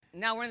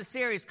Now we're in the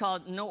series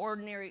called No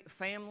Ordinary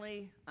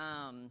Family.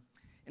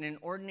 In an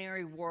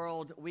ordinary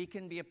world, we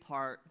can be a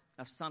part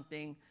of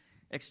something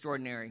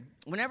extraordinary.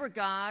 Whenever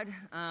God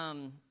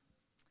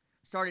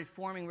started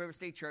forming River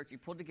City Church, He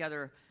pulled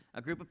together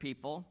a group of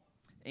people,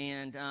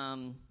 and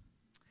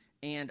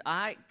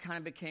I kind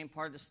of became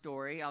part of the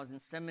story. I was in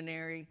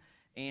seminary,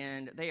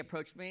 and they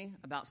approached me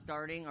about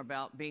starting or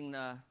about being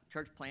the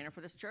church planner for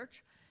this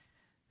church.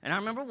 And I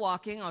remember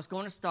walking, I was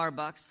going to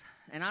Starbucks,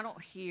 and I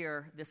don't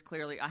hear this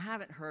clearly. I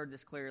haven't heard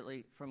this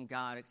clearly from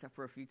God except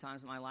for a few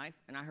times in my life,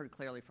 and I heard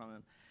clearly from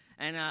Him.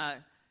 And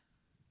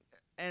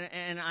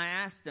I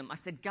asked Him, I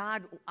said,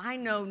 God, I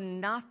know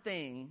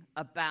nothing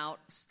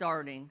about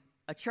starting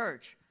a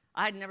church.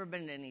 I had never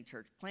been to any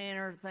church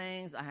planner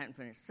things. I hadn't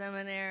finished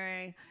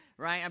seminary,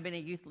 right? I've been a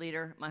youth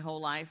leader my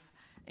whole life.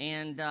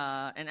 And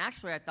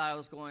actually, I thought I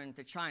was going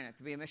to China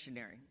to be a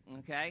missionary,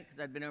 okay, because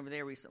I'd been over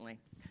there recently.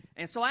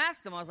 And so I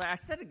asked Him, I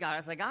said to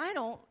God,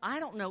 I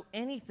don't know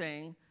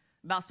anything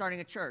about starting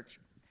a church.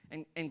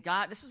 And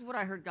God, this is what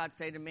I heard God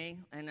say to me.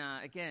 And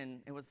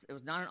again, it was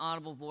not an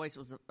audible voice. It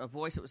was a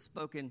voice that was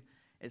spoken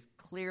as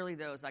clearly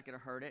though as I could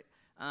have heard it.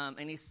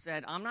 And He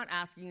said, I'm not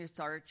asking you to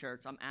start a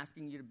church. I'm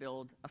asking you to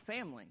build a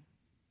family.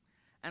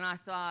 And I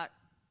thought,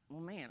 well,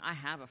 man, I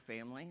have a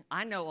family.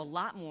 I know a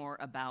lot more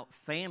about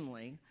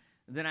family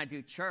than I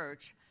do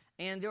church.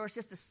 And there was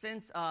just a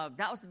sense of,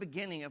 that was the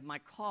beginning of my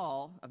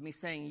call, of me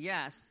saying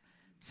yes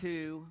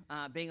to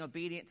being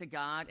obedient to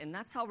God. And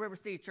that's how River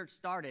City Church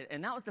started.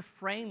 And that was the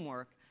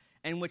framework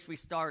in which we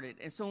started.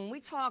 And so when we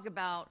talk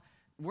about,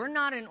 we're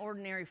not an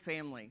ordinary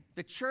family.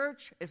 The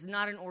church is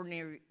not an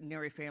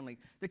ordinary family.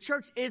 The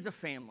church is a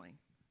family,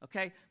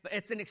 okay? But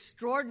it's an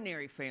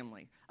extraordinary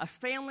family, a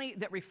family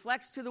that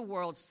reflects to the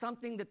world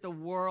something that the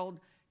world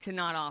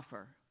cannot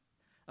offer.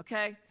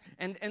 Okay?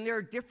 And there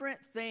are different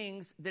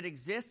things that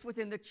exist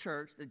within the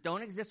church that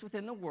don't exist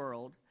within the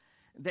world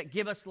that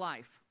give us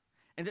life.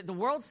 And that the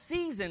world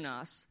sees in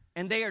us,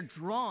 and they are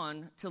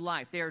drawn to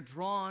life. They are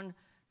drawn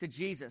to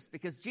Jesus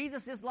because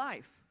Jesus is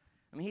life.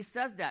 I mean, He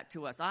says that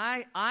to us.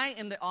 I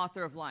am the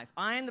author of life.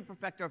 I am the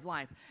perfecter of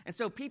life. And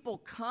so people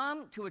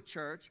come to a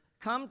church,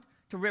 come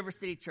to River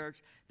City Church.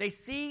 They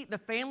see the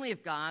family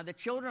of God, the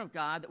children of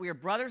God, that we are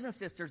brothers and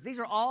sisters. These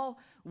are all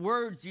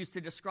words used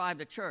to describe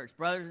the church.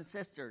 Brothers and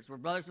sisters. We're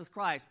brothers with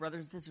Christ,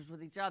 brothers and sisters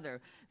with each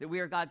other, that we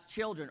are God's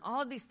children.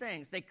 All of these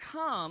things. They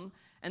come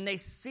and they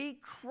see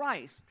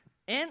Christ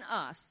in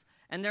us,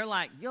 and they're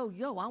like, yo,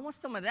 I want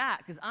some of that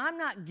because I'm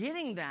not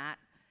getting that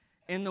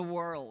in the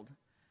world.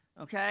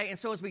 Okay? And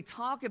so as we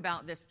talk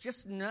about this,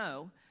 just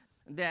know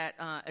that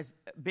as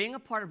being a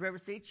part of River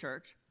City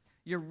Church,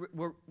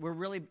 we're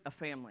really a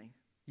family.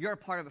 You're a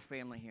part of a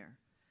family here.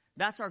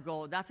 That's our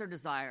goal. That's our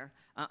desire.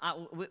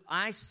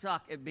 I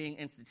suck at being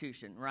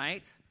institution,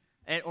 right?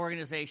 At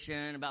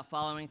organization, about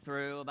following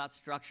through, about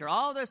structure,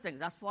 all of those things.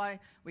 That's why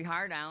we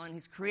hired Alan.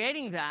 He's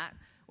creating that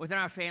within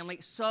our family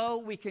so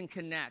we can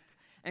connect.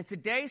 And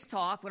today's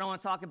talk, what I want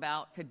to talk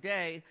about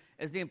today,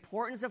 is the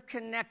importance of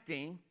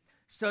connecting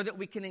so that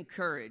we can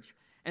encourage.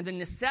 And the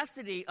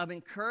necessity of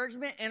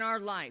encouragement in our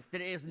life, that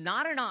it is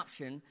not an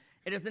option,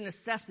 it is a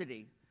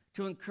necessity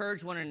to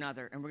encourage one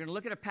another. And we're going to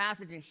look at a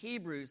passage in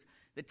Hebrews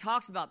that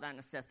talks about that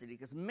necessity,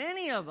 because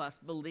many of us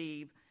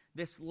believe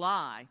this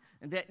lie,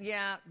 that,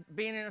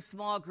 being in a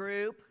small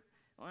group,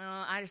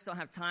 well, I just don't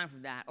have time for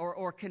that.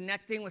 Or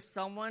connecting with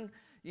someone,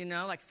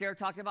 like Sarah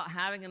talked about,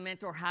 having a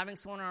mentor, having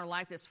someone in our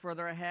life that's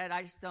further ahead.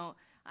 I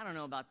don't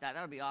know about that.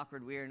 That would be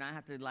awkward, weird, and I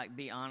have to,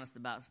 be honest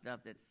about stuff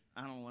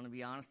I don't want to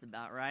be honest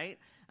about, right?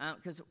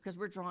 Because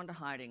we're drawn to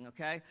hiding,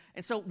 okay?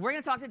 And so we're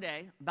going to talk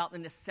today about the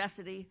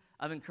necessity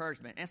of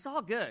encouragement. And it's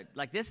all good.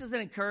 This is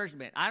an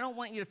encouragement. I don't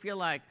want you to feel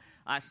like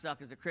I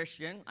suck as a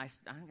Christian. I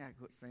got to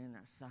quit saying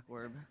that suck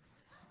word.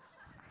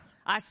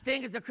 I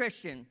stink as a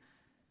Christian.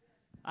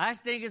 I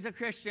stink as a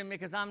Christian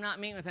because I'm not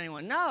meeting with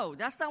anyone. No,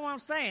 that's not what I'm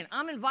saying.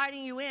 I'm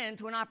inviting you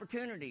into an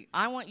opportunity.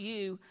 I want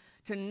you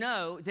to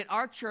know that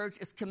our church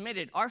is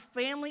committed. Our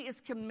family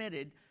is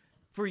committed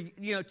for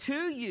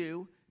to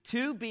you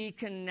to be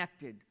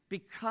connected,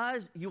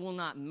 because you will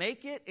not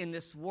make it in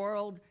this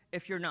world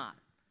if you're not.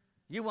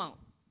 You won't.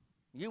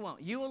 You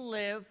won't. You will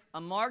live a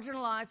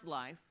marginalized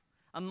life.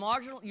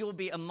 You will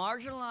be a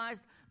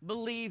marginalized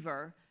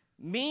believer,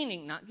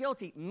 meaning, not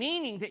guilty,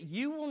 meaning that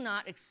you will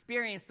not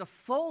experience the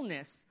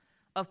fullness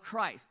of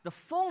Christ, the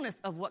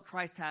fullness of what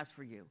Christ has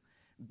for you.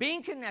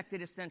 Being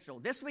connected is essential.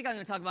 This week I'm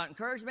going to talk about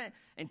encouragement.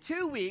 In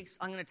 2 weeks,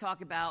 I'm going to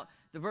talk about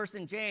the verse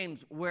in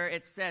James where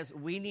it says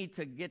we need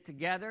to get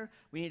together,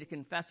 we need to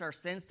confess our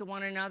sins to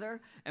one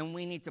another, and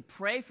we need to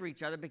pray for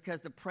each other,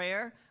 because the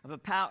prayer of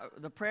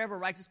a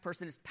righteous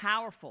person is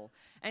powerful.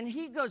 And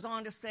he goes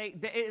on to say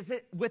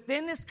that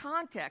within this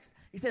context,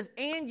 he says,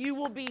 and you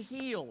will be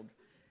healed.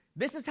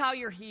 This is how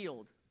you're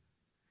healed,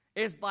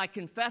 is by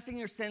confessing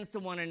your sins to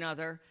one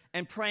another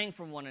and praying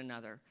for one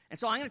another. And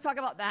so I'm going to talk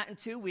about that in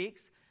 2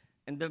 weeks.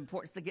 And the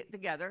importance to get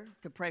together,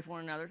 to pray for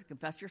one another, to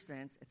confess your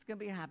sins. It's going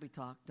to be a happy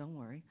talk, don't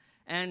worry.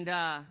 And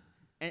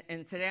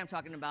and today I'm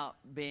talking about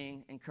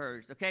being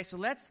encouraged. Okay, so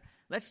let's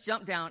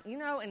jump down.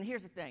 And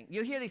here's the thing.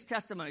 You hear these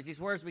testimonies, these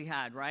words we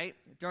had, right,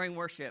 during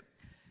worship,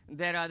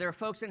 that there are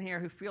folks in here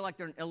who feel like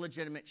they're an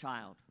illegitimate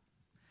child.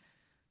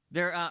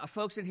 There are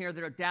folks in here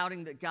that are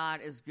doubting that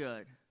God is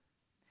good.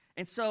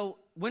 And so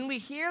when we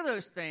hear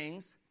those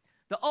things,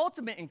 the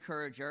ultimate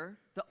encourager,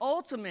 the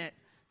ultimate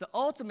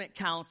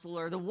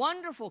counselor, the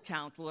wonderful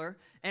counselor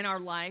in our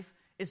life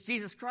is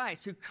Jesus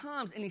Christ, who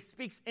comes and he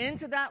speaks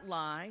into that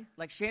lie,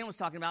 like Shannon was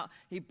talking about.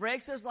 He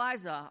breaks those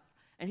lies up,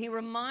 and he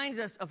reminds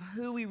us of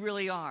who we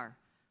really are,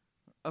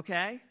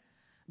 okay?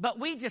 But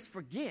we just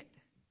forget.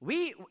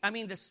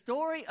 The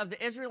story of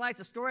the Israelites,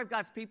 the story of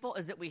God's people,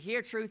 is that we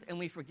hear truth and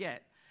we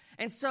forget.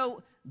 And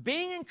so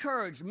being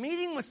encouraged,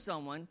 meeting with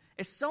someone,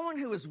 is someone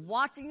who is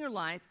watching your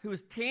life, who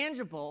is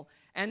tangible,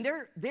 and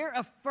they're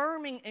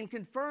affirming and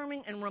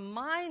confirming and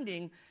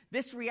reminding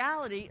this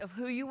reality of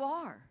who you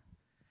are.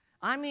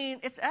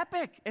 It's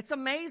epic. It's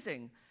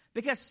amazing.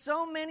 Because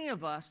so many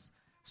of us,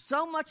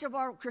 so much of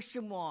our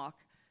Christian walk,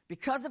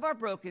 because of our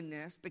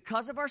brokenness,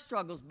 because of our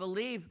struggles,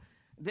 believe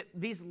that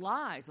these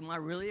lies. Am I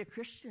really a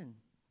Christian?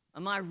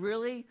 Am I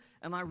really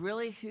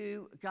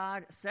who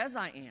God says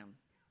I am?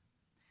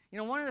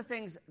 One of the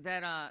things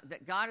that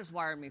God has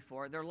wired me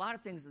for, there are a lot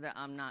of things that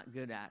I'm not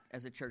good at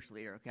as a church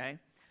leader, okay?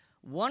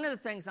 One of the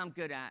things I'm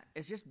good at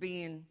is just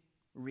being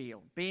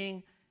real,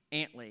 being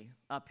Antley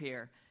up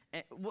here,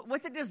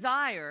 with a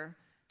desire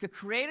to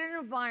create an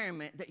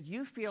environment that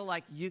you feel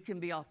like you can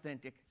be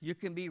authentic, you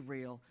can be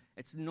real,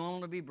 it's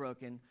normal to be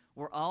broken,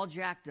 we're all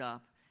jacked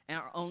up, and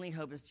our only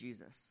hope is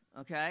Jesus,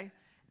 okay?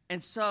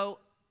 And so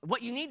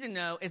what you need to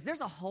know is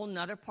there's a whole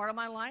nother part of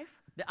my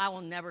life that I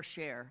will never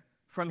share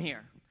from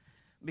here,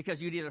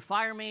 because you'd either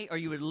fire me or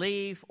you would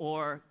leave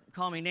or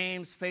call me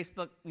names,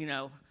 Facebook,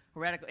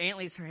 heretical,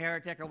 Antley's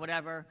heretic or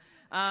whatever.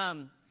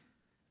 And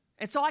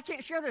so I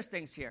can't share those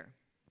things here.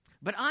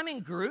 But I'm in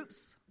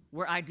groups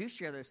where I do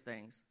share those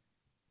things.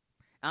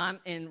 I'm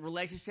in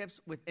relationships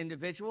with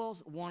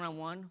individuals,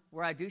 one-on-one,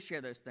 where I do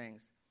share those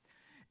things.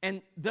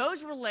 And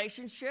those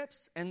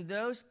relationships and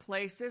those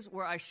places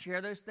where I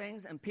share those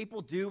things, and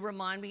people do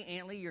remind me,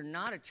 Antley, you're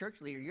not a church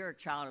leader, you're a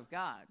child of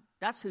God.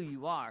 That's who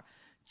you are.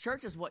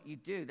 Church is what you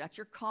do. That's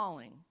your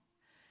calling.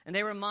 And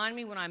they remind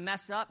me when I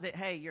mess up that,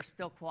 hey, you're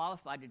still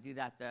qualified to do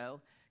that,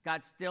 though.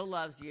 God still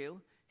loves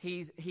you.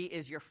 He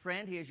is your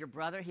friend. He is your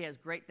brother. He has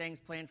great things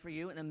planned for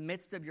you in the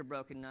midst of your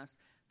brokenness.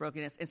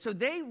 And so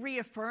they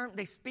reaffirm,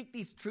 they speak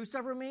these truths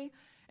over me,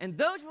 and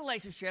those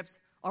relationships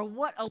are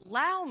what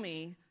allow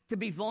me to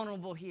be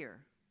vulnerable here,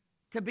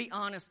 to be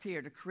honest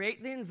here, to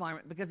create the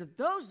environment, because if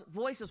those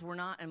voices were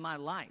not in my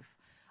life,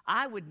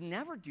 I would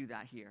never do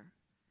that here.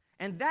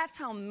 And that's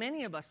how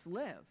many of us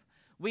live.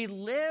 We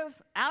live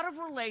out of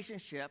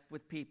relationship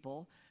with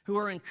people who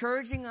are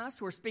encouraging us,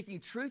 who are speaking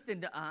truth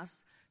into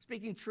us,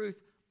 speaking truth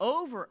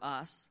over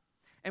us.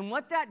 And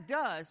what that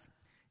does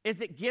is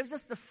it gives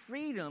us the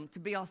freedom to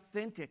be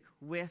authentic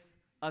with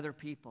other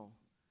people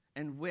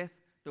and with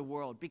the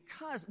world.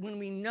 Because when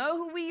we know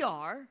who we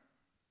are,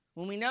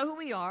 we know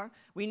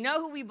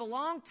who we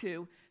belong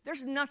to,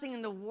 there's nothing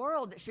in the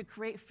world that should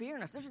create fear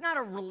in us. There's not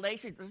a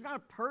relation, there's not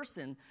a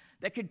person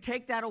that could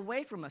take that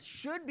away from us,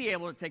 should be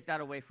able to take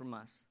that away from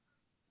us.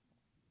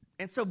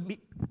 And so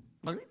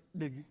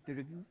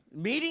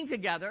meeting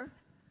together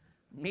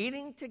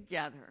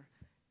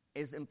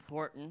is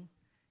important.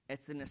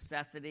 It's a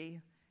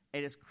necessity.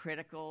 It is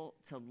critical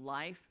to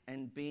life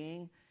and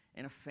being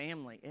in a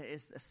family. It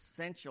is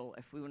essential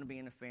if we want to be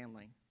in a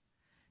family.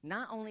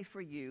 Not only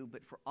for you,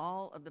 but for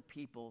all of the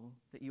people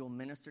that you will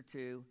minister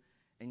to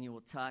and you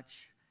will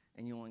touch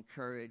and you will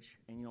encourage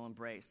and you'll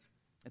embrace.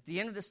 At the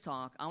end of this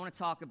talk, I'm going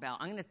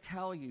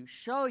to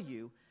show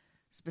you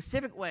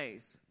specific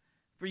ways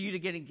for you to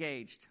get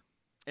engaged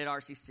at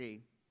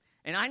RCC.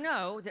 And I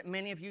know that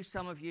many of you,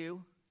 some of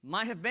you,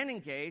 might have been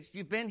engaged.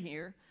 You've been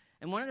here.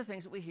 And one of the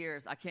things that we hear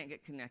is, I can't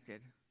get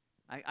connected.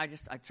 I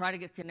try to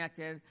get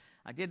connected.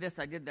 I did this,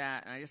 I did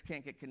that, and I just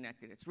can't get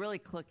connected. It's really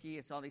cliquey.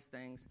 It's all these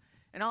things.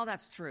 And all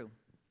that's true,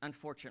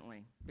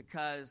 unfortunately,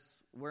 because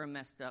we're a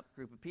messed up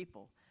group of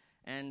people.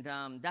 And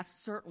that's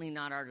certainly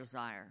not our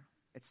desire.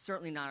 It's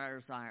certainly not our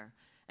desire.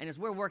 And as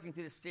we're working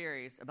through this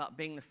series about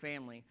being the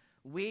family,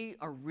 we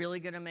are really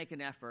going to make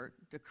an effort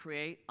to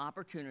create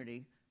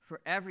opportunity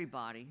for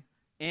everybody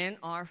in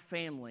our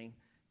family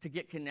to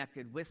get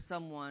connected with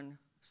someone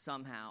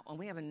somehow. And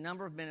we have a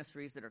number of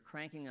ministries that are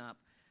cranking up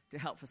to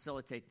help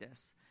facilitate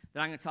this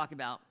that I'm going to talk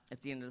about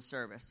at the end of the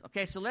service.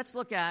 Okay, so we're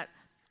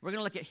going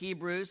to look at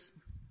Hebrews.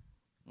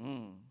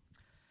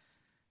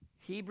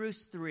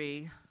 Hebrews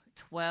 3,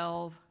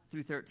 12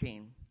 through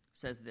 13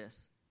 says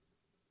this.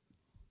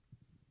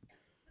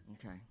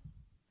 Okay.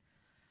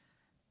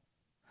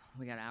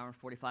 We got an hour and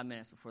 45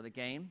 minutes before the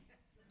game.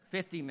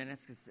 50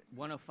 minutes because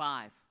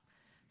 1:05.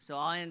 So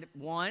I'll end at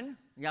 1.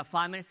 You got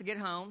 5 minutes to get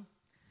home.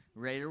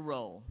 Ready to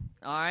roll.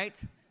 All right?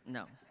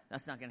 No,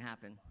 that's not going to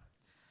happen.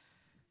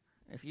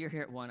 If you're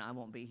here at 1, I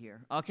won't be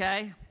here.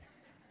 Okay?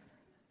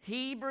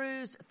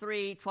 Hebrews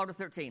 3, 12 to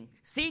 13.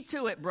 See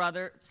to it,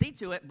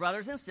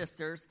 brothers and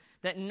sisters,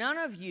 that none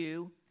of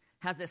you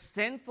has a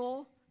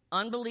sinful,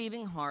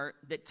 unbelieving heart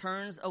that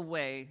turns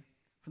away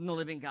from the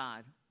living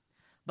God.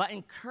 But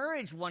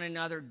encourage one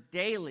another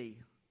daily,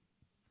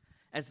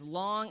 as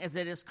long as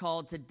it is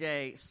called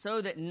today,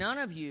 so that none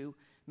of you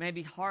may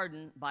be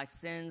hardened by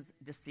sin's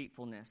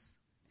deceitfulness.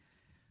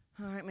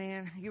 All right,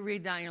 man, you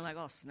read that and you're like,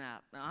 oh,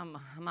 snap.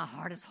 My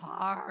heart is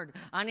hard.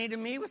 I need to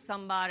meet with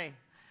somebody.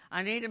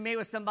 I need to meet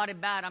with somebody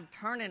bad.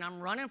 I'm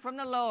running from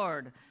the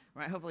Lord.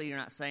 Right? Hopefully you're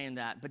not saying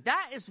that. But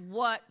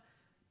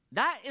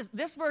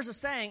this verse is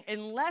saying,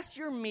 unless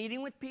you're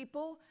meeting with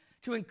people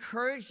to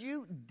encourage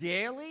you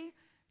daily,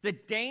 the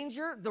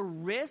danger, the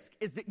risk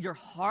is that your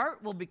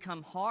heart will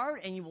become hard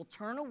and you will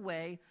turn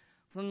away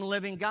from the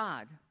living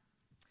God.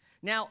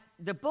 Now,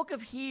 the book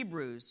of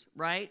Hebrews,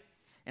 right,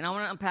 and I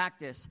want to unpack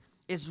this,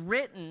 is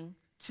written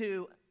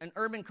to an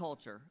urban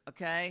culture,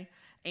 okay?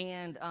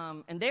 And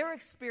they were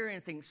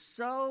experiencing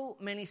so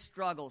many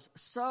struggles,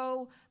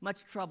 so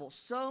much trouble,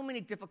 so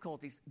many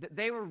difficulties that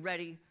they were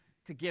ready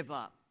to give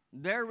up.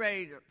 They're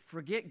ready to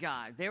forget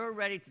God. They were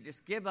ready to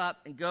just give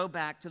up and go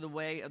back to the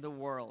way of the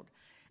world.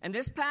 And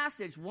this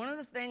passage, one of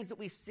the things that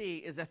we see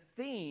is a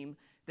theme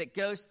that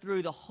goes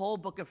through the whole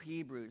book of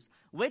Hebrews,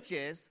 which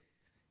is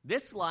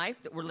this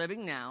life that we're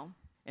living now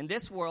and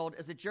this world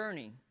is a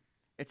journey.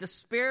 It's a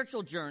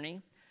spiritual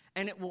journey,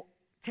 and it will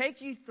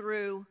take you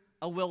through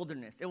a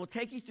wilderness. It will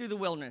take you through the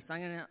wilderness. I'm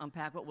going to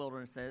unpack what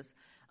wilderness is.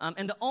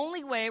 And the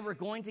only way we're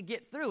going to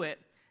get through it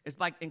is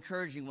by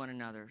encouraging one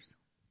another.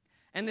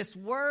 And this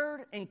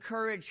word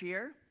encourage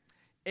here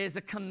is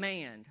a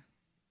command.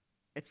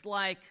 It's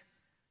like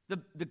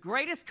the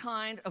greatest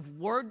kind of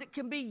word that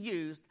can be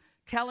used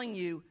telling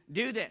you,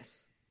 do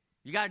this.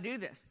 You got to do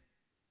this.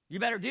 You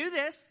better do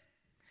this.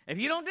 If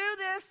you don't do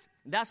this,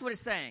 that's what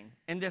it's saying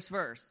in this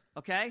verse,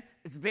 okay?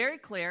 It's very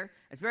clear.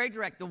 It's very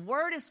direct. The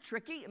word is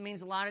tricky. It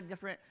means a lot of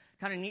different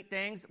kind of neat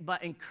things,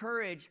 but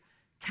encourage,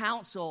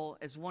 counsel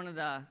is one of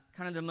the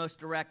kind of the most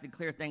direct and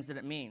clear things that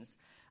it means.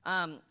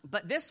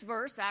 But this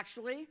verse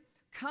actually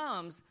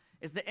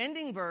is the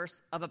ending verse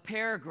of a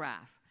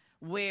paragraph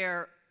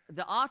where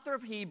the author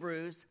of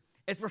Hebrews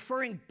is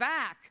referring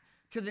back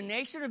to the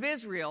nation of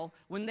Israel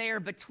when they are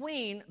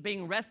between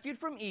being rescued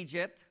from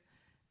Egypt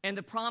and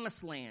the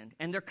promised land.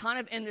 And they're kind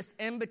of in this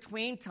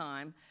in-between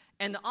time.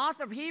 And the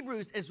author of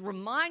Hebrews is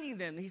reminding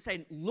them, he's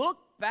saying, look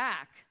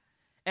back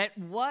at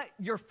what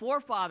your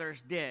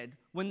forefathers did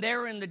when they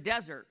were in the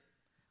desert.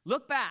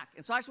 Look back.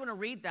 And so I just want to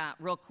read that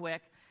real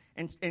quick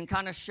and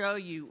kind of show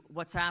you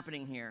what's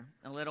happening here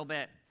a little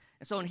bit.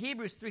 And so in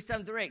Hebrews 3,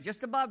 7 through 8,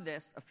 just above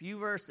this, a few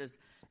verses,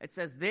 it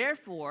says,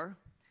 therefore,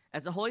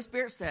 as the Holy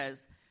Spirit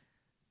says,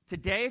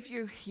 today if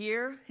you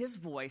hear his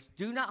voice,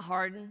 do not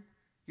harden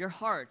your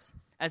hearts,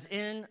 as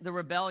in the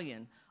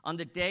rebellion on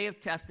the day of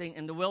testing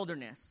in the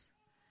wilderness.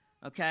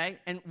 Okay?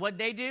 And what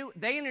they do,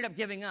 they ended up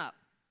giving up.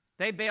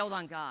 They bailed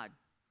on God.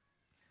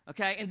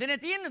 Okay? And then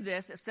at the end of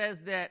this, it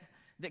says that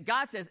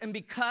God says, and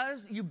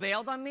because you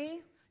bailed on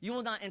me, you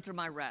will not enter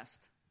my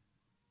rest.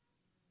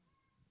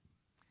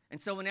 And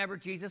so whenever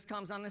Jesus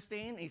comes on the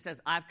scene, he says,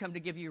 I've come to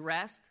give you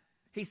rest,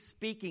 he's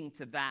speaking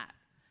to that.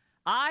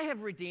 I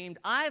have redeemed,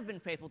 I have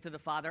been faithful to the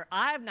Father,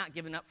 I have not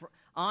given up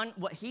on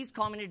what he's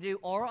called me to do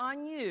or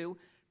on you.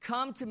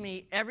 Come to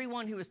me,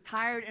 everyone who is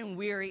tired and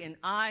weary, and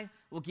I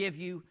will give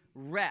you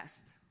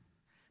rest.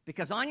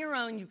 Because on your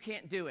own, you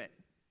can't do it.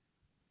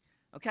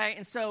 Okay,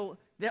 and so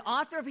the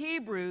author of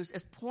Hebrews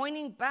is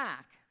pointing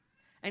back,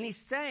 and he's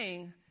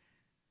saying,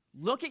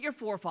 look at your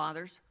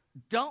forefathers,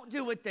 don't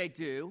do what they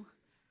do,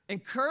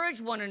 encourage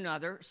one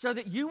another so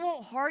that you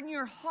won't harden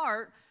your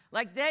heart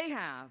like they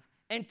have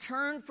and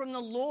turn from the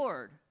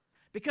Lord.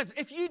 Because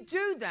if you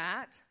do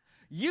that,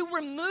 you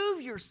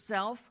remove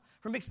yourself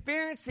from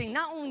experiencing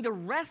not only the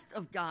rest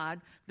of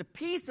God, the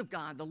peace of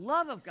God, the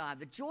love of God,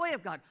 the joy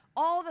of God,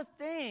 all the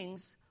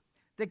things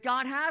that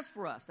God has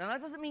for us. Now,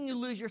 that doesn't mean you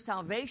lose your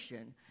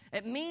salvation.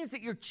 It means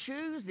that you're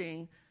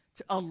choosing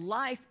a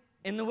life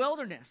in the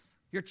wilderness.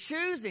 You're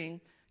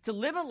choosing to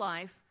live a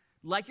life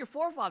like your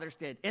forefathers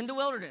did in the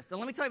wilderness. Now,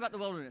 let me tell you about the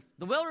wilderness.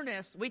 The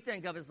wilderness we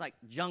think of as like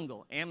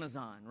jungle,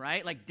 Amazon,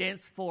 right? Like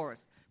dense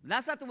forest. But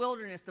that's not the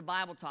wilderness the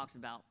Bible talks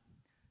about.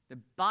 The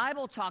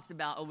Bible talks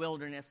about a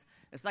wilderness.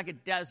 It's like a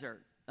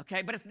desert,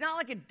 okay? But it's not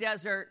like a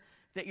desert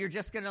that you're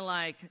just going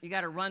to you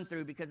got to run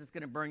through because it's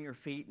going to burn your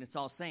feet and it's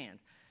all sand.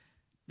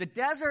 The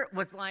desert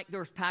was like,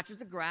 there was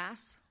patches of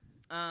grass.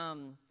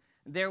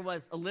 There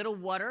was a little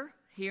water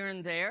here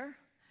and there.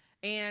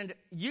 And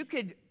you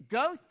could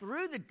go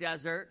through the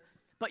desert,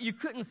 but you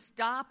couldn't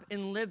stop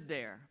and live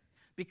there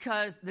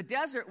because the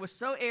desert was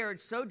so arid,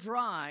 so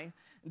dry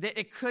that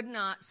it could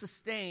not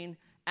sustain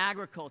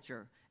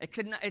agriculture. It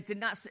could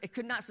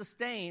not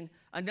sustain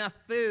enough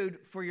food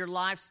for your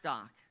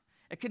livestock.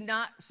 It could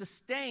not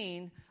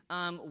sustain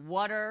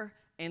water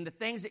and the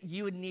things that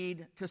you would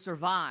need to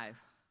survive.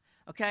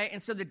 Okay,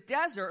 and so the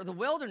desert or the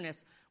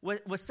wilderness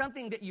was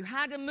something that you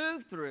had to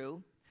move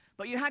through,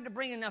 but you had to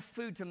bring enough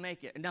food to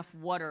make it, enough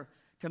water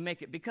to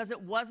make it, because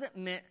it wasn't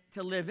meant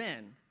to live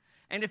in.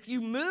 And if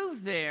you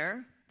move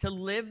there to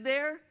live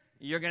there,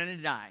 you're going to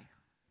die.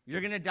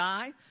 You're going to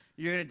die.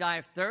 You're going to die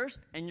of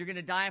thirst, and you're going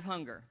to die of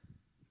hunger.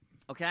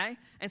 Okay?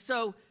 And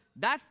so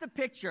that's the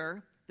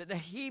picture that the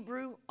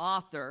Hebrew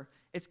author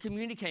is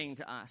communicating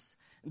to us.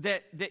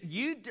 That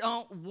you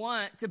don't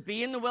want to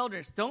be in the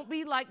wilderness. Don't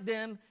be like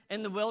them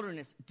in the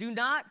wilderness. Do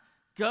not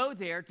go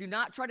there. Do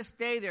not try to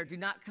stay there. Do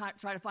not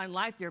try to find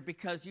life there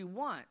because you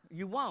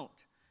won't.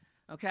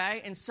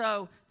 Okay? And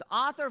so the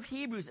author of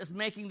Hebrews is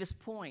making this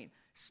point.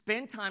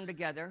 Spend time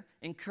together.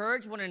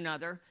 Encourage one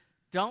another.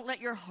 Don't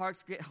let your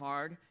hearts get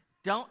hard.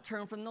 Don't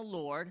turn from the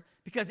Lord.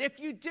 Because if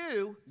you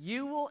do,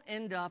 you will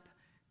end up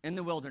in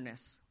the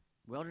wilderness.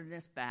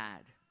 Wilderness,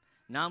 bad.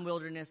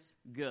 Non-wilderness,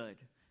 good.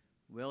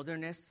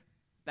 Wilderness,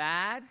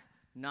 bad.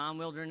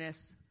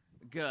 Non-wilderness,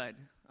 good.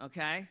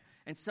 Okay?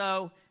 And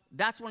so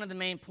that's one of the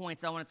main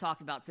points I want to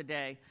talk about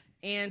today.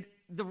 And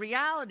the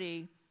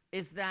reality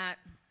is that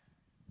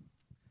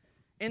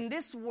in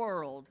this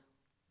world,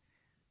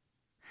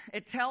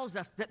 it tells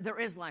us that there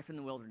is life in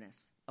the wilderness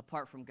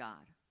apart from God.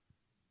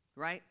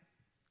 Right?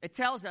 It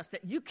tells us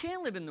that you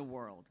can live in the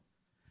world.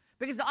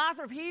 Because the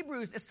author of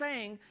Hebrews is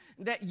saying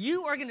that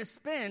you are going to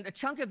spend a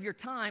chunk of your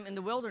time in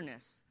the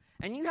wilderness.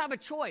 And you have a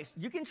choice.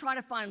 You can try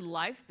to find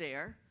life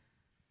there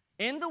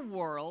in the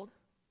world,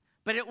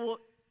 but it will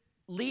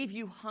leave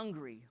you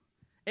hungry.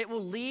 It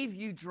will leave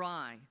you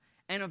dry.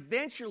 And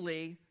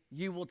eventually,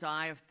 you will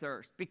die of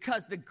thirst.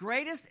 Because the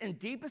greatest and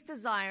deepest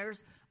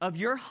desires of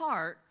your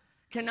heart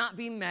cannot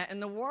be met in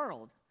the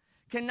world.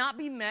 Cannot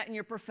be met in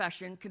your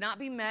profession. Cannot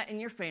be met in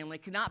your family.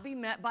 Cannot be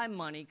met by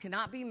money.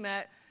 Cannot be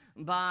met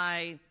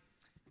by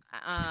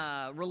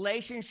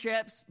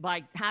relationships,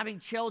 by having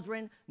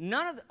children.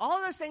 All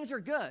of those things are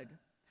good,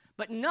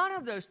 but none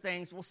of those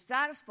things will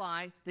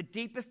satisfy the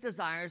deepest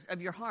desires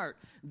of your heart.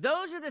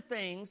 Those are the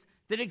things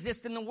that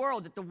exist in the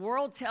world, that the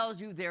world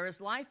tells you there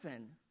is life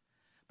in.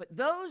 But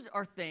those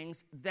are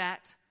things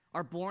that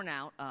are born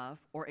out of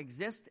or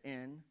exist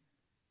in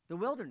the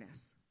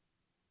wilderness.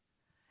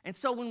 And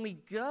so when we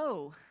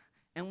go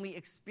and we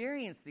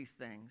experience these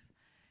things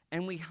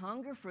and we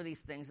hunger for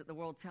these things that the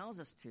world tells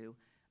us to,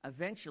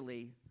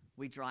 eventually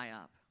we dry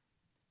up.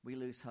 We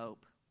lose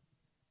hope.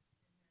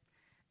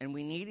 And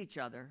we need each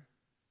other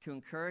to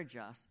encourage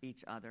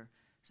each other,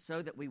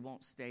 so that we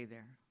won't stay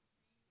there.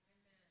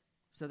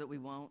 So that we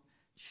won't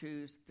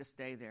choose to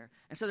stay there.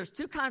 And so there's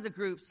two kinds of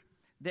groups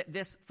that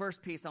this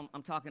first piece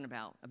I'm talking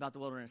about the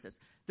wilderness is.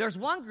 There's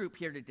one group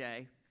here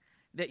today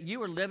that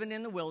you are living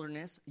in the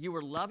wilderness, you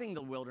are loving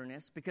the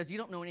wilderness because you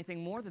don't know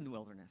anything more than the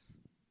wilderness.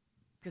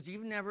 Because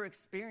you've never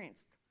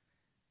experienced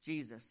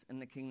Jesus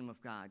and the kingdom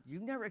of God.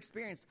 You've never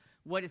experienced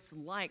what it's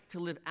like to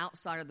live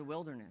outside of the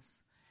wilderness.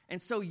 And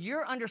so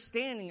your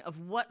understanding of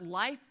what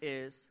life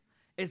is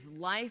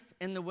life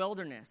in the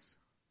wilderness.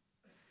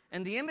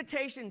 And the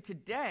invitation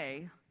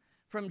today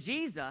from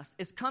Jesus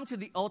is come to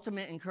the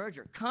ultimate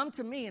encourager. Come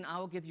to me and I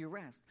will give you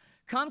rest.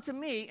 Come to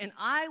me and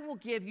I will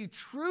give you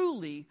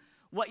truly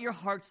what your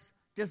heart's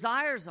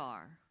desires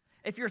are.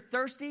 If you're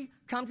thirsty,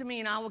 come to me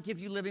and I will give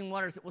you living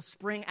waters that will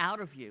spring out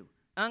of you.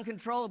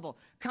 Uncontrollable.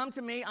 Come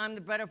to me, I'm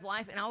the bread of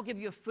life, and I'll give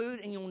you a food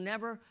and you'll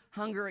never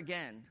hunger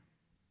again.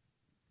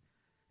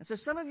 And so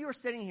some of you are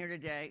sitting here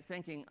today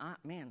thinking,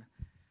 man,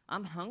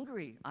 I'm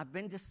hungry. I've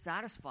been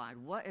dissatisfied.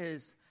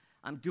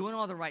 I'm doing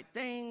all the right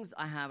things.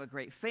 I have a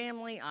great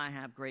family. I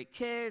have great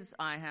kids.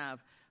 I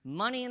have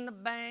money in the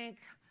bank.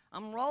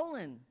 I'm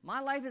rolling.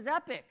 My life is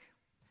epic.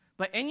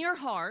 But in your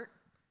heart,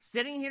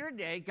 sitting here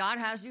today, God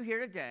has you here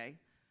today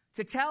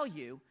to tell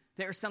you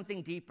there's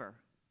something deeper.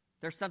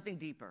 There's something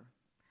deeper.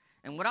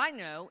 And what I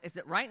know is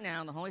that right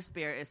now the Holy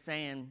Spirit is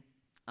saying,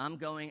 I'm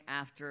going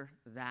after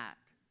that.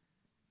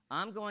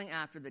 I'm going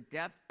after the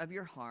depth of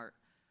your heart,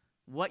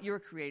 what you were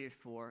created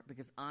for,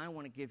 because I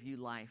want to give you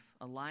life,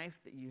 a life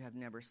that you have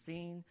never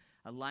seen,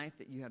 a life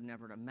that you have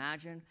never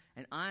imagined,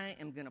 and I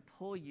am going to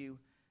pull you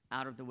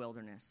out of the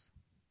wilderness.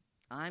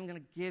 I'm going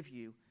to give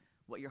you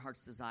what your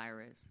heart's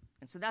desire is.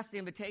 And so that's the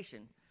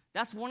invitation.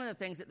 That's one of the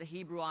things that the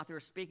Hebrew author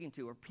is speaking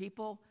to, are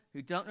people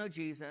who don't know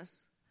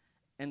Jesus,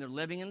 and they're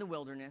living in the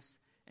wilderness,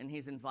 and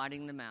he's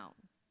inviting them out.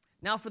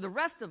 Now, for the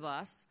rest of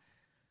us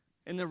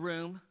in the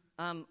room,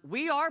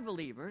 we are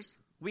believers.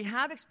 We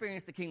have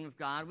experienced the kingdom of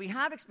God. We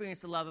have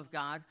experienced the love of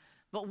God.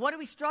 But what do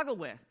we struggle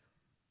with?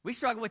 We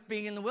struggle with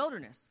being in the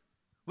wilderness.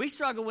 We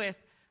struggle with,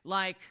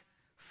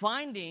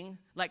 finding,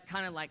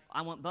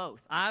 I want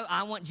both.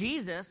 I want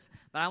Jesus,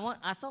 but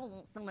I still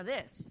want some of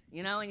this,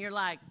 and you're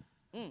like,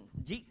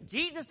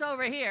 Jesus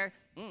over here.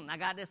 I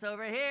got this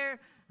over here.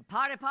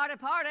 Party,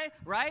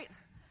 right?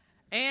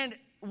 And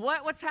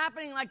what's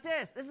happening like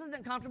this? This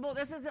isn't comfortable.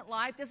 This isn't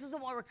life. This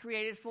isn't what we're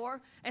created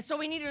for. And so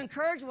we need to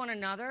encourage one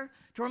another,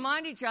 to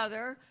remind each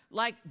other,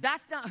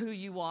 that's not who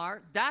you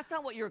are. That's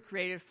not what you're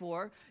created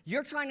for.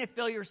 You're trying to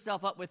fill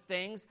yourself up with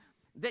things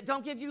that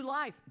don't give you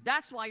life.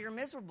 That's why you're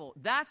miserable.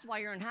 That's why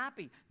you're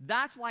unhappy.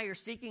 That's why you're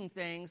seeking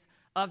things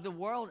of the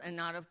world and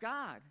not of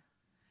God.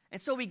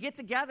 And so we get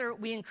together,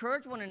 we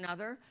encourage one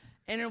another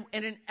in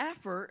an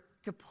effort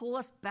to pull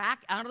us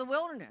back out of the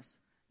wilderness.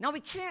 Now, we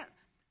can't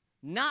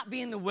not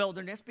be in the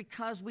wilderness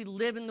because we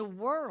live in the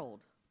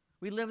world.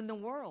 We live in the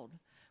world.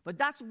 But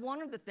that's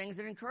one of the things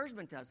that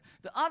encouragement does.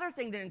 The other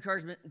thing that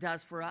encouragement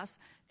does for us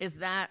is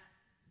that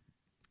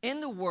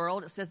in the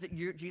world, it says that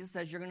Jesus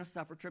says you're going to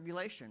suffer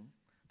tribulation.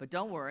 But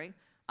don't worry,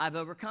 I've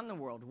overcome the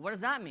world. What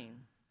does that mean?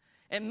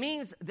 It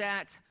means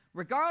that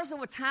regardless of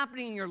what's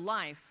happening in your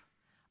life,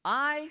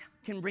 I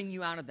can bring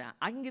you out of that.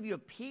 I can give you a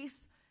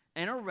peace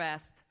and a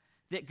rest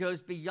that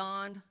goes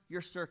beyond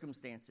your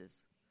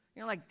circumstances.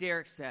 You know, like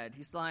Derek said,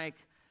 he's like,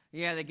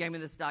 yeah, they gave me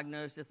this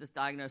diagnosis, but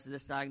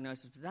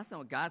that's not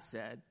what God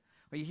said.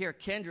 Or you hear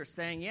Kendra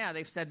saying, yeah,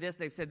 they've said this,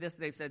 they've said this,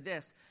 they've said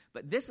this.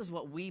 But this is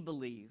what we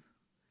believe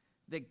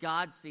that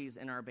God sees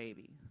in our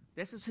baby.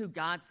 This is who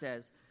God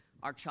says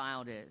our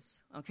child is,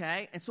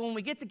 okay? And so when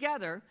we get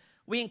together,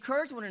 we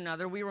encourage one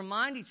another. We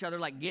remind each other,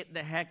 like, get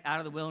the heck out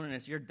of the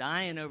wilderness. You're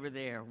dying over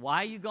there.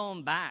 Why are you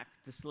going back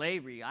to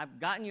slavery? I've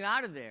gotten you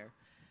out of there.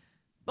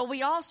 But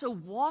we also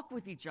walk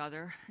with each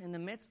other in the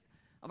midst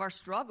of our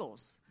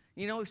struggles.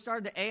 You know, we've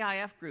started the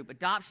AIF group,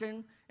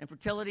 Adoption and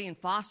Fertility and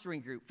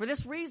Fostering Group, for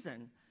this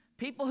reason.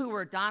 People who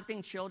were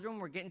adopting children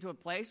were getting to a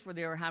place where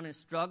they were having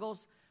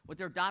struggles with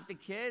their adopted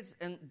kids,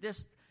 and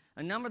just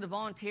a number of the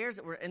volunteers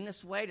that were in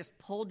this way just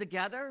pulled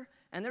together,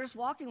 and they're just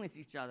walking with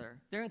each other.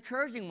 They're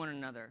encouraging one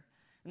another.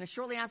 And then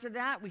shortly after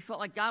that, we felt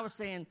like God was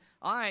saying,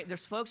 all right,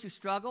 there's folks who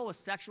struggle with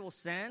sexual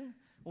sin.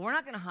 Well, we're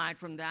not going to hide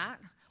from that.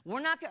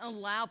 We're not going to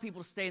allow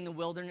people to stay in the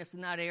wilderness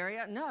in that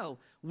area. No,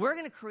 we're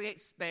going to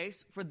create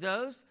space for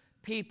those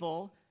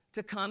people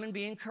to come and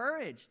be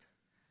encouraged,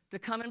 to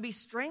come and be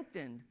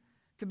strengthened,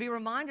 to be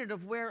reminded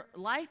of where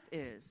life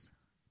is.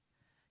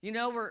 You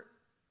know,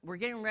 we're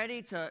getting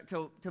ready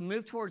to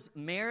move towards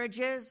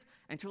marriages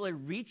and to really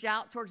reach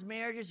out towards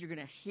marriages. You're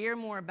going to hear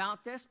more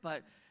about this,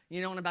 but,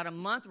 you know, in about a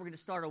month, we're going to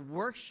start a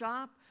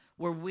workshop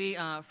where we,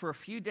 for a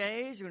few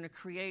days, you're going to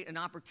create an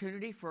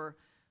opportunity for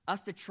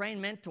us to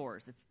train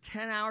mentors. It's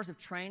 10 hours of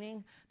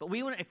training, but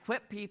we want to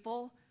equip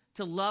people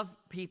to love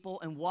people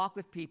and walk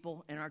with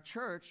people in our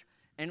church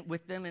and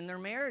with them in their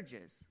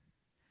marriages.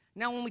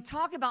 Now, when we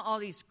talk about all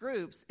these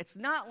groups, it's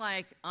not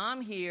like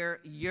I'm here,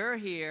 you're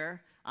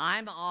here,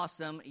 I'm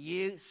awesome,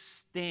 you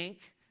stink,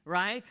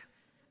 right?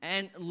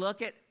 And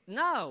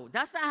no,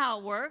 that's not how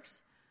it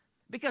works,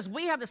 because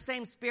we have the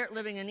same spirit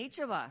living in each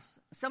of us.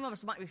 Some of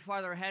us might be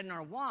farther ahead in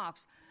our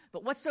walks,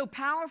 but what's so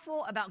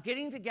powerful about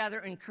getting together,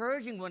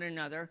 encouraging one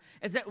another,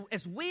 is that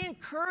as we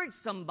encourage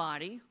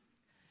somebody,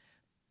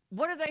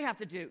 what do they have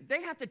to do?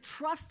 They have to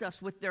trust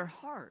us with their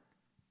heart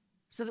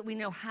so that we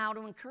know how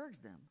to encourage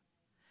them.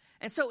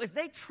 And so as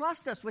they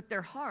trust us with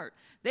their heart,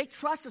 they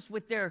trust us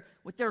with their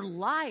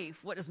life,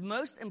 what is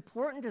most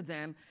important to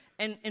them,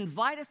 and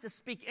invite us to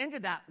speak into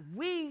that,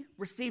 we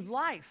receive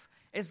life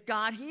as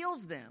God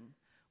heals them.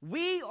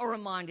 We are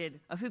reminded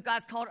of who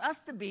God's called us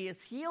to be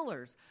as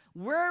healers.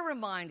 We're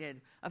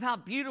reminded of how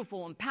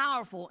beautiful and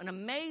powerful and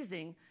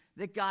amazing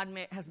that God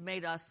has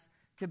made us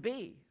to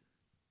be.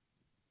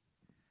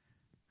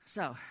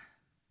 So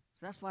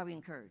that's why we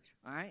encourage,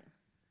 all right?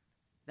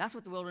 That's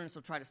what the wilderness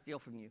will try to steal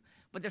from you.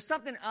 But there's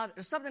something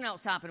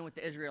else happening with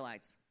the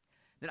Israelites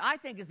that I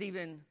think is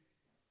even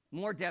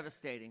more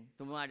devastating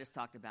than what I just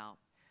talked about.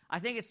 I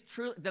think it's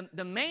true.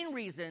 The main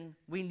reason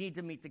we need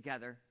to meet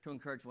together to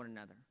encourage one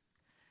another.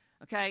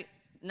 Okay,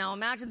 now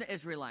imagine the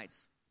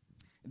Israelites.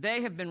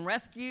 They have been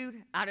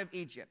rescued out of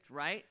Egypt,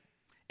 right?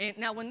 And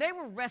now when they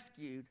were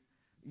rescued,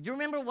 do you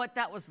remember what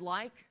that was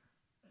like?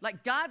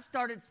 Like God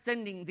started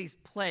sending these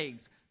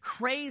plagues,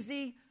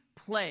 crazy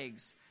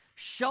plagues,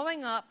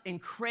 showing up in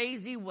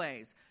crazy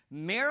ways.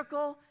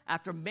 Miracle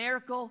after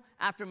miracle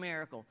after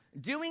miracle.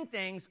 Doing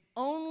things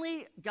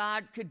only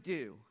God could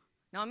do.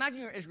 Now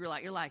imagine you're an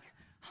Israelite. You're like,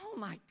 oh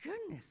my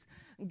goodness,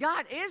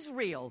 God is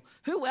real.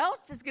 Who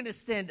else is going to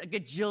send a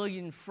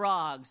gajillion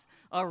frogs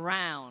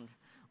around?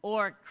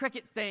 Or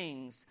cricket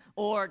things?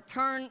 Or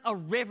turn a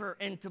river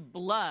into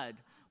blood?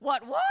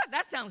 What?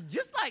 That sounds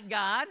just like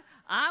God.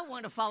 I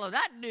want to follow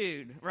that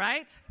dude,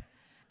 right?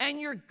 And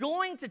you're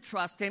going to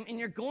trust him and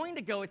you're going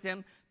to go with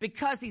him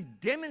because he's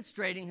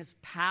demonstrating his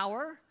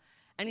power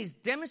and he's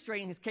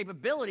demonstrating his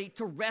capability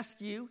to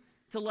rescue,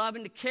 to love,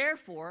 and to care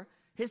for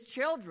his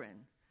children.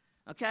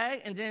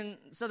 Okay? And then,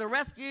 so they're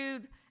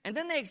rescued, and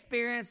then they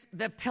experience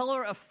the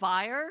pillar of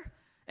fire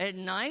at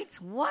night.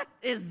 What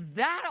is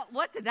that?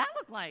 What did that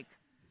look like?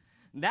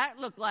 That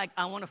looked like,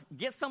 I want to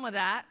get some of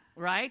that,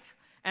 right?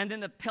 And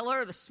then the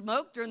pillar of the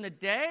smoke during the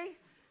day.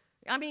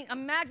 I mean,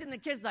 imagine the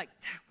kids like,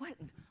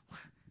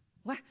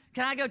 what?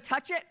 Can I go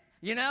touch it?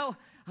 You know,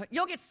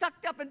 you'll get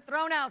sucked up and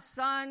thrown out,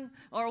 son,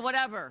 or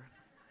whatever.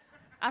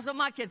 That's what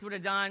my kids would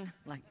have done.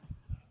 Like,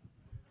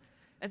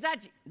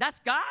 that's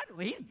God?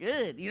 Well, he's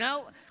good, you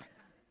know.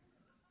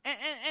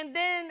 And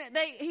then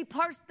he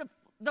parts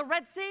the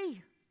Red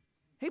Sea.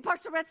 He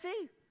parts the Red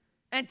Sea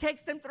and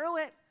takes them through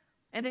it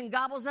and then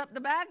gobbles up the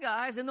bad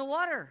guys in the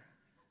water,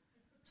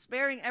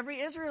 sparing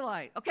every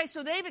Israelite. Okay,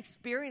 so they've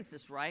experienced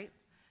this, right?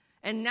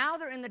 And now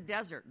they're in the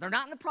desert. They're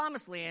not in the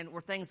promised land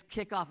where things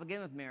kick off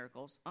again with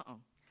miracles.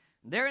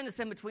 They're in this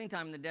in-between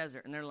time in the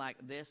desert, and they're like,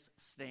 this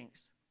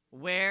stinks.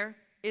 Where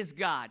is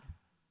God.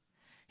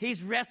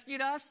 He's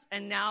rescued us,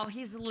 and now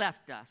he's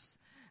left us.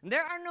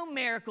 There are no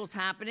miracles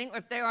happening.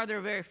 If there are,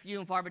 they're very few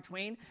and far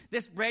between.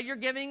 This bread you're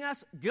giving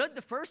us, good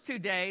the first 2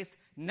 days,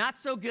 not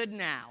so good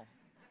now.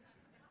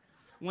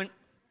 When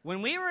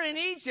we were in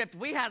Egypt,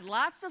 we had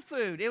lots of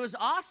food. It was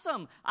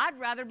awesome. I'd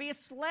rather be a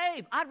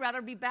slave. I'd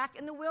rather be back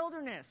in the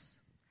wilderness.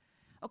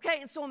 Okay,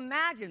 and so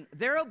imagine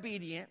they're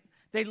obedient.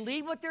 They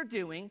leave what they're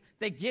doing.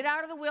 They get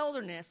out of the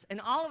wilderness, and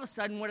all of a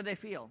sudden, what do they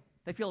feel?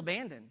 They feel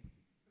abandoned.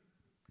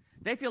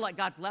 They feel like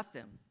God's left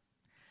them.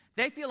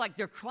 They feel like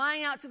they're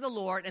crying out to the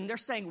Lord, and they're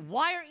saying,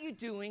 why aren't you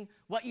doing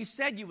what you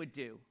said you would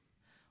do?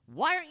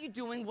 Why aren't you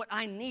doing what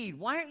I need?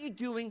 Why aren't you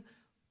doing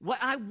what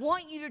I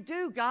want you to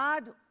do,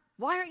 God?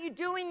 Why aren't you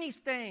doing these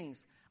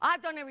things?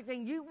 I've done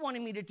everything you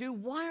wanted me to do.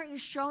 Why aren't you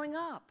showing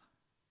up?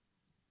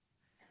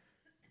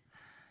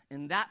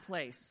 In that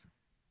place,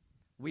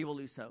 we will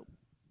lose hope,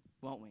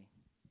 won't we?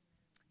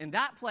 In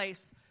that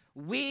place,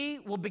 we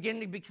will begin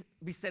to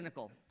be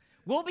cynical.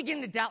 We'll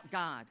begin to doubt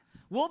God.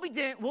 We'll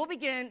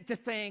begin to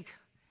think,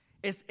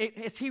 is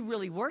he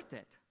really worth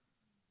it?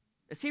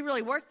 Is he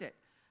really worth it?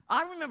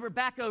 I remember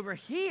back over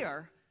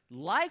here,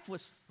 life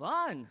was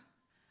fun.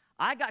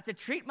 I got to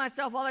treat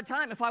myself all the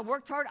time. If I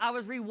worked hard, I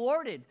was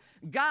rewarded.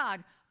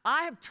 God,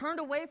 I have turned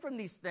away from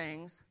these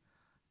things.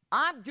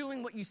 I'm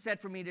doing what you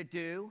said for me to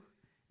do,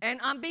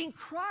 and I'm being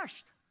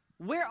crushed.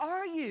 Where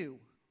are you?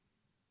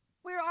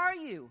 Where are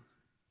you?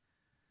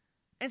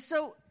 And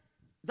so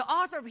the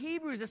author of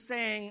Hebrews is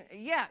saying,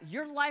 yeah,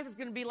 your life is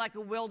going to be like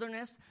a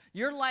wilderness.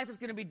 Your life is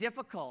going to be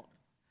difficult.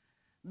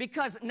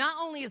 Because not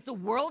only is the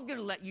world going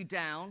to let you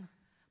down,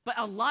 but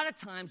a lot of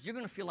times you're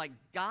going to feel like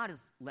God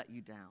has let you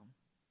down.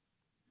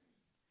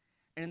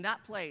 And in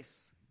that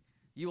place,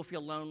 you will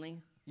feel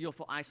lonely. You'll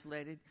feel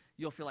isolated.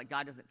 You'll feel like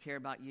God doesn't care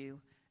about you.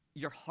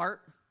 Your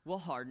heart will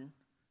harden,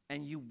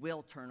 and you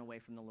will turn away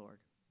from the Lord.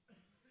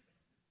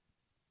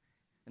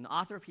 And the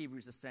author of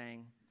Hebrews is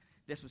saying,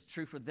 this was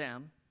true for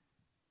them.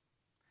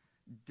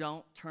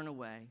 Don't turn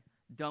away.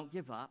 Don't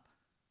give up.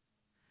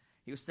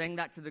 He was saying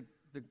that to the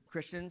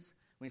Christians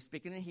when he's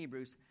speaking in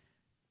Hebrews,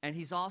 and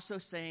he's also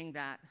saying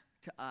that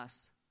to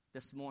us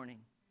this morning.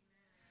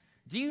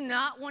 Do you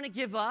not want to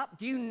give up?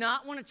 Do you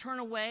not want to turn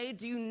away?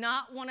 Do you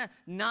not want to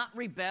not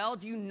rebel?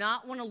 Do you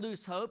not want to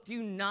lose hope? Do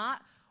you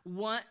not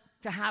want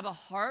to have a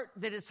heart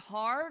that is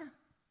hard?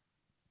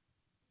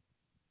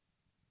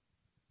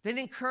 Then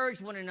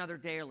encourage one another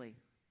daily.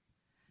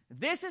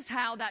 This is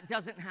how that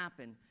doesn't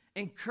happen.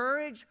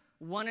 Encourage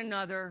one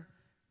another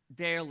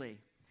daily.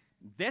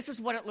 This is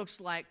what it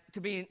looks like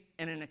to be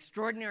in an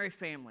extraordinary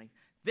family.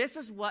 This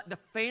is what the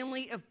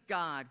family of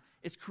God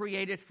is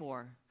created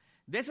for.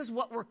 This is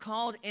what we're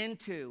called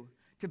into,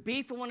 to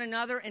be for one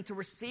another and to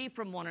receive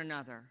from one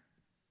another.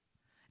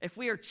 If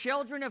we are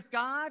children of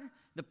God,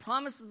 the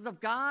promises of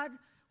God,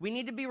 we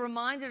need to be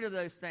reminded of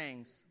those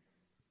things.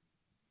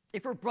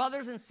 If we're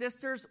brothers and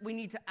sisters, we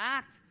need to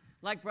act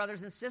like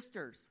brothers and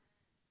sisters.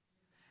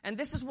 And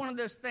this is one of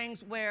those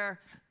things where,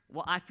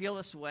 well, I feel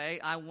this way.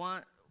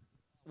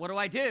 What do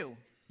I do?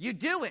 You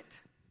do it.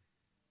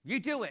 You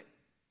do it.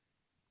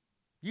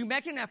 You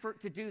make an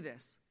effort to do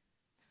this.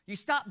 You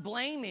stop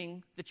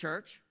blaming the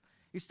church.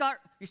 You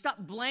stop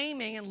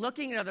blaming and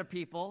looking at other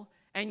people,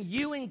 and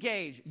you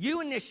engage.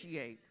 You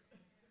initiate.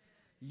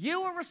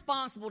 You are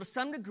responsible to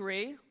some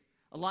degree.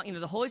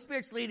 The Holy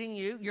Spirit's leading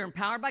you. You're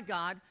empowered by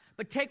God,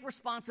 but take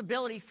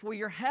responsibility for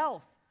your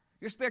health,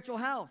 your spiritual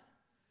health.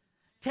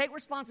 Take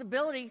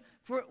responsibility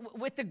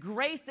with the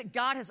grace that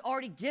God has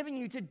already given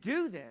you to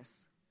do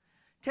this.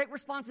 Take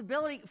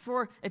responsibility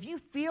for, if you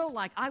feel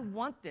like, I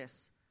want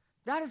this,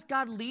 that is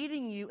God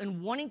leading you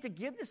and wanting to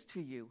give this to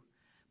you.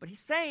 But he's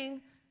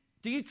saying,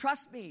 do you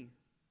trust me?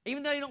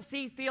 Even though you don't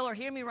see, feel, or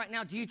hear me right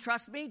now, do you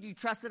trust me? Do you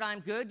trust that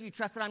I'm good? Do you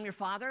trust that I'm your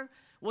father?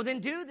 Well,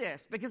 then do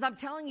this. Because I'm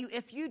telling you,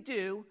 if you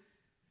do,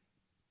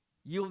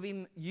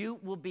 you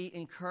will be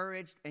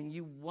encouraged and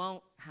you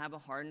won't have a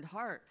hardened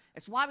heart.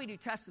 It's why we do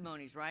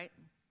testimonies, right?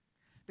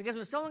 Because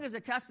when someone gives a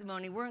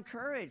testimony, we're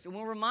encouraged and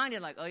we're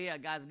reminded like, oh yeah,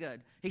 God's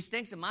good. He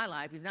stinks in my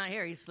life. He's not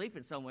here. He's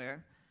sleeping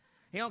somewhere.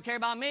 He don't care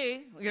about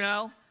me,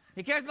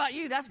 He cares about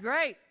you. That's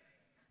great.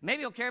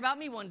 Maybe he'll care about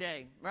me one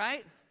day,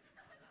 right?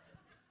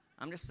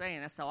 I'm just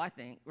saying, that's how I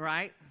think,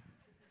 right?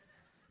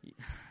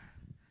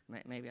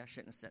 Maybe I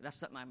shouldn't have said. That's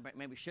something I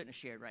maybe shouldn't have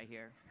shared right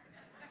here.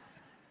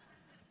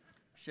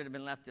 Should have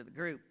been left to the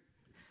group.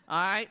 All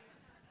right?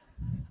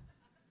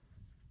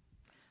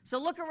 So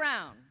look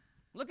around.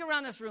 Look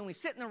around this room. We're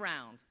sitting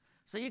around.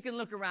 So you can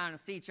look around and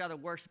see each other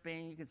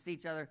worshiping. You can see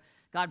each other,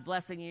 God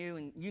blessing you,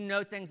 and you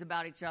know things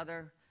about each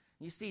other.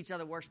 You see each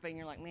other worshiping, and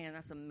you're like, man,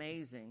 that's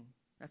amazing.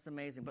 That's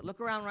amazing. But look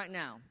around right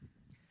now.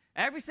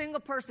 Every single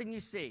person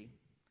you see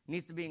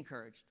needs to be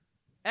encouraged.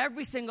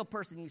 Every single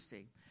person you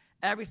see.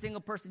 Every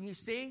single person you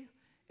see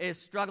is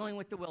struggling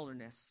with the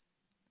wilderness.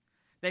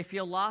 They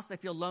feel lost. They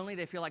feel lonely.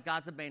 They feel like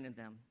God's abandoned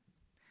them.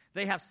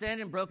 They have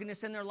sin and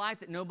brokenness in their life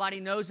that nobody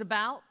knows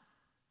about.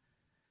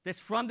 That's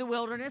from the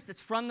wilderness.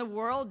 It's from the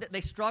world that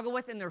they struggle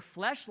with in their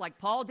flesh like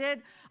Paul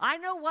did. I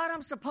know what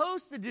I'm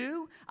supposed to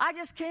do. I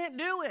just can't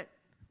do it.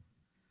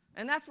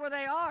 And that's where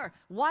they are.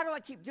 Why do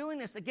I keep doing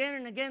this again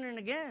and again and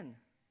again?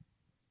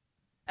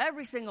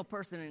 Every single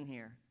person in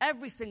here,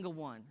 every single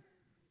one,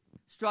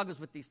 struggles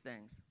with these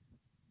things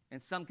in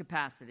some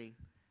capacity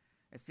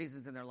at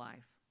seasons in their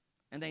life.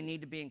 And they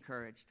need to be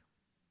encouraged.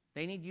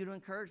 They need you to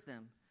encourage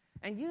them.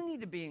 And you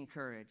need to be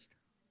encouraged.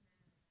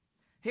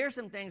 Here are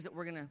some things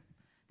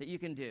that you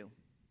can do.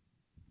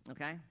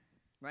 Okay?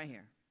 Right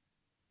here.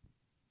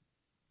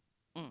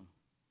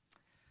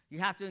 You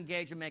have to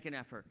engage and make an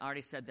effort. I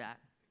already said that.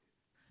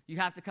 You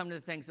have to come to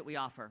the things that we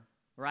offer,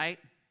 right?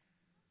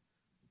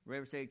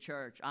 River City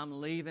Church, I'm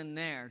leaving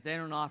there. They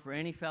don't offer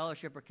any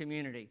fellowship or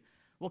community.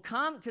 Well,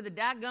 come to the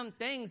dadgum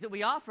things that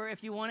we offer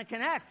if you want to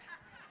connect.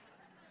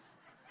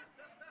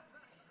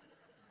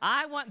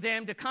 I want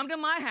them to come to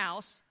my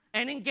house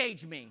and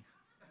engage me.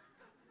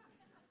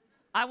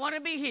 I want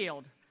to be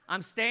healed.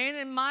 I'm staying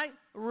in my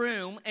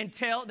room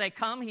until they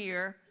come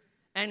here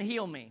and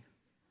heal me.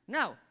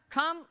 No,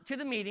 come to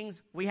the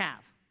meetings we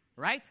have,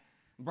 right?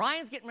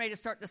 Brian's getting ready to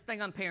start this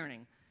thing on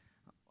parenting.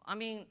 I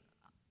mean,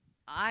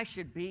 I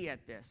should be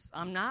at this.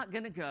 I'm not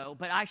going to go,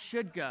 but I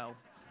should go.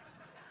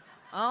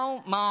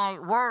 Oh, my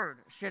word,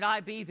 should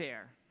I be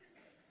there?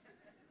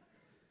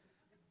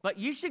 But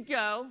you should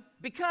go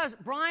because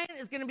Brian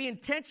is going to be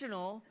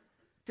intentional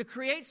to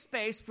create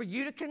space for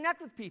you to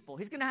connect with people.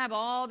 He's going to have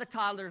all the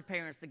toddler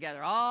parents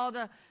together, all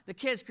the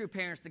kids group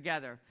parents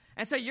together.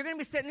 And so you're going to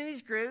be sitting in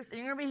these groups, and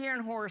you're going to be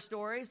hearing horror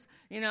stories,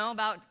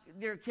 about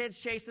their kids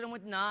chasing them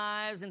with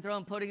knives and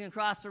throwing pudding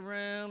across the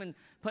room and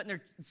putting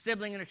their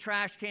sibling in a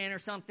trash can or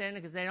something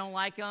because they don't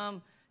like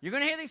them. You're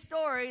going to hear these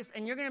stories,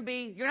 and you're going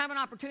to have an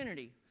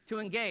opportunity to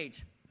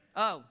engage.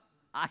 Oh,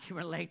 I can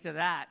relate to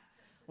that.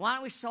 Why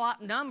don't we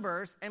swap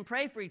numbers and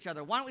pray for each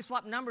other? Why don't we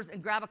swap numbers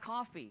and grab a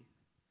coffee?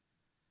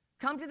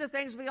 Come to the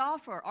things we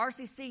offer.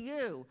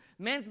 RCCU,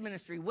 men's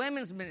ministry,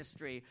 women's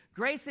ministry,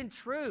 Grace and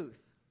Truth,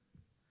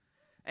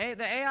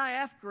 the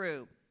AIF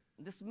group,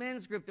 this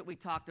men's group that we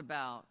talked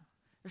about.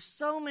 There's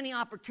so many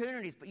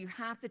opportunities, but you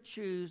have to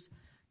choose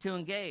to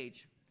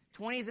engage.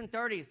 20s and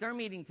 30s, they're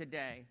meeting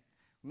today.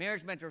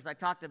 Marriage mentors I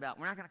talked about.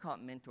 We're not going to call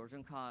it mentors. We're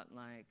going to call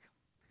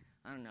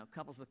it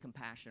couples with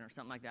compassion or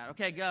something like that.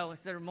 Okay, go.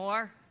 Is there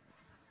more?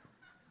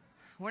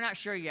 We're not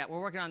sure yet. We're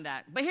working on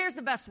that. But here's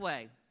the best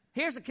way.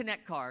 Here's a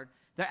Connect card.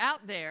 They're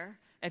out there.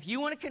 If you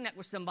want to connect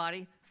with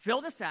somebody,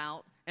 fill this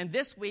out, and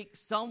this week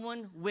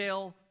someone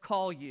will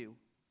call you.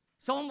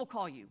 Someone will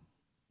call you.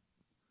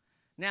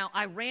 Now,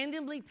 I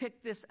randomly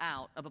picked this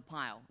out of a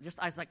pile.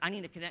 I was like, I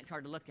need a Connect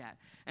card to look at.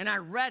 And I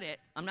read it.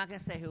 I'm not going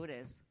to say who it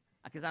is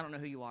because I don't know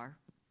who you are.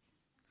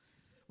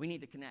 We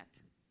need to connect.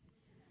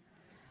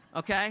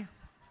 Okay?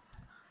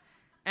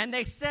 And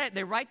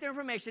they write their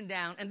information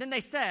down, and then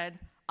they said,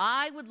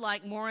 I would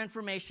like more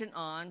information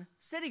on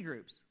city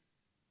groups.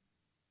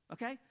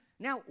 Okay?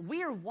 Now,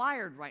 we are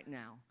wired right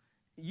now.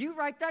 You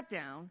write that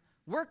down.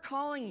 We're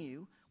calling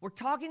you. We're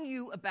talking to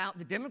you about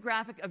the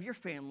demographic of your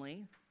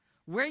family,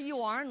 where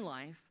you are in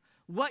life,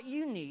 what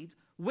you need,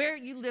 where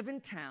you live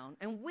in town,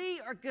 and we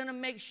are going to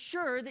make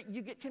sure that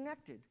you get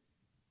connected.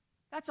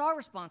 That's our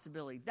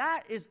responsibility.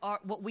 That is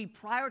what we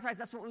prioritize.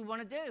 That's what we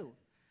want to do.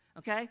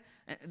 Okay?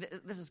 And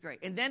this is great.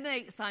 And then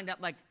they signed up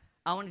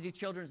I want to do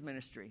children's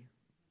ministry.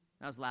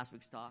 That was last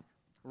week's talk.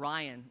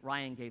 Ryan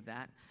gave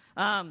that.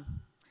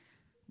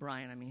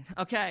 Brian, I mean.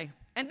 Okay.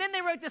 And then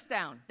they wrote this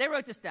down.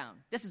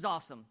 This is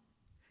awesome.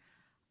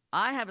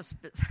 I have this.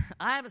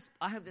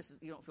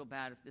 You don't feel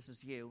bad if this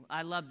is you.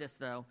 I love this,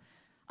 though.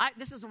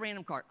 This is a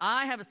random card.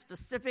 I have a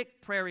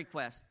specific prayer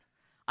request.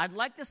 I'd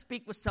like to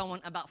speak with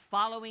someone about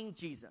following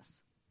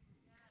Jesus.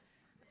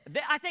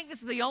 I think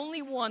this is the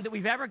only one that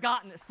we've ever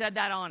gotten that said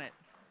that on it.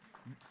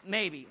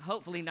 Maybe.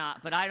 Hopefully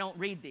not, but I don't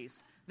read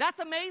these. That's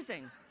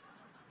amazing.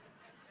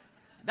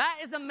 That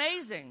is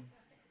amazing.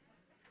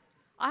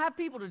 I have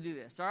people to do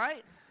this, all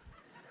right?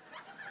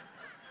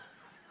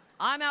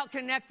 I'm out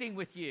connecting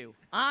with you.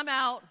 I'm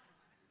out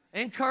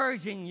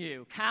encouraging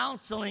you,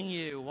 counseling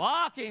you,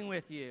 walking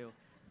with you.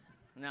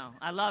 No,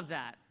 I love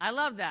that.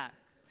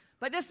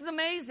 But this is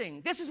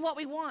amazing. This is what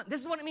we want. This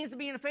is what it means to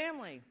be in a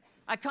family.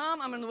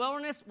 I'm in the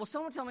wilderness. Well,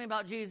 someone tell me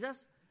about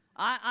Jesus.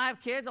 I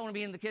have kids. I want to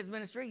be in the kids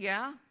ministry,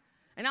 yeah.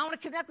 And I want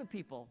to connect with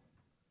people.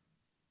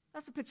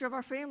 That's a picture of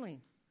our family.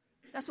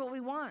 That's what we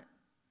want.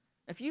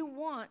 If you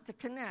want to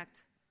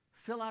connect,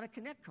 fill out a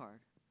Connect card.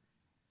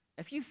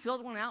 If you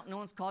filled one out and no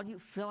one's called you,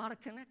 fill out a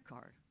Connect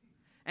card.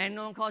 And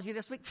no one calls you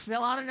this week,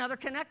 fill out another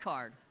Connect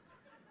card.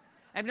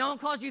 If no one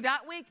calls you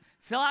that week,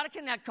 fill out a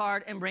Connect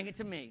card and bring it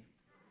to me.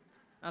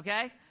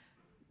 Okay?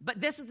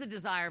 But this is the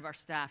desire of our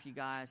staff, you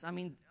guys. I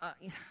mean,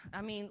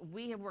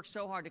 we have worked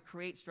so hard to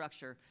create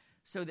structure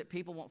so that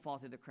people won't fall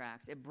through the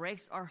cracks. It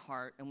breaks our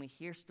heart, and we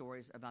hear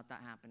stories about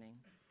that happening.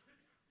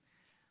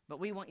 But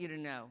we want you to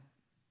know,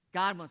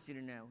 God wants you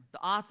to know,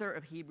 the author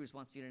of Hebrews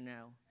wants you to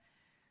know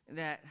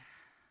that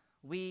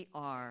we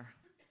are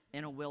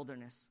in a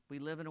wilderness. We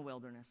live in a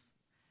wilderness,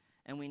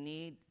 and we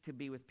need to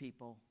be with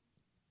people.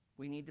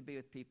 We need to be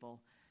with people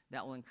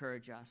that will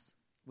encourage us.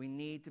 We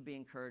need to be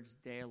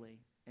encouraged daily.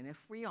 And if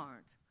we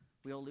aren't,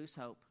 we'll lose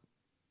hope.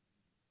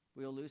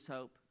 We'll lose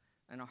hope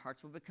and our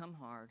hearts will become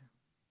hard,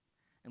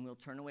 and we'll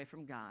turn away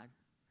from God,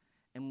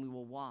 and we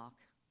will walk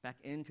back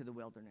into the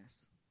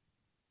wilderness.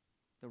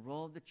 The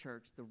role of the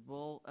church, the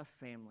role of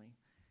family,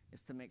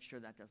 is to make sure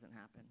that doesn't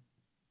happen.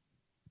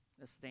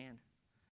 Let's stand.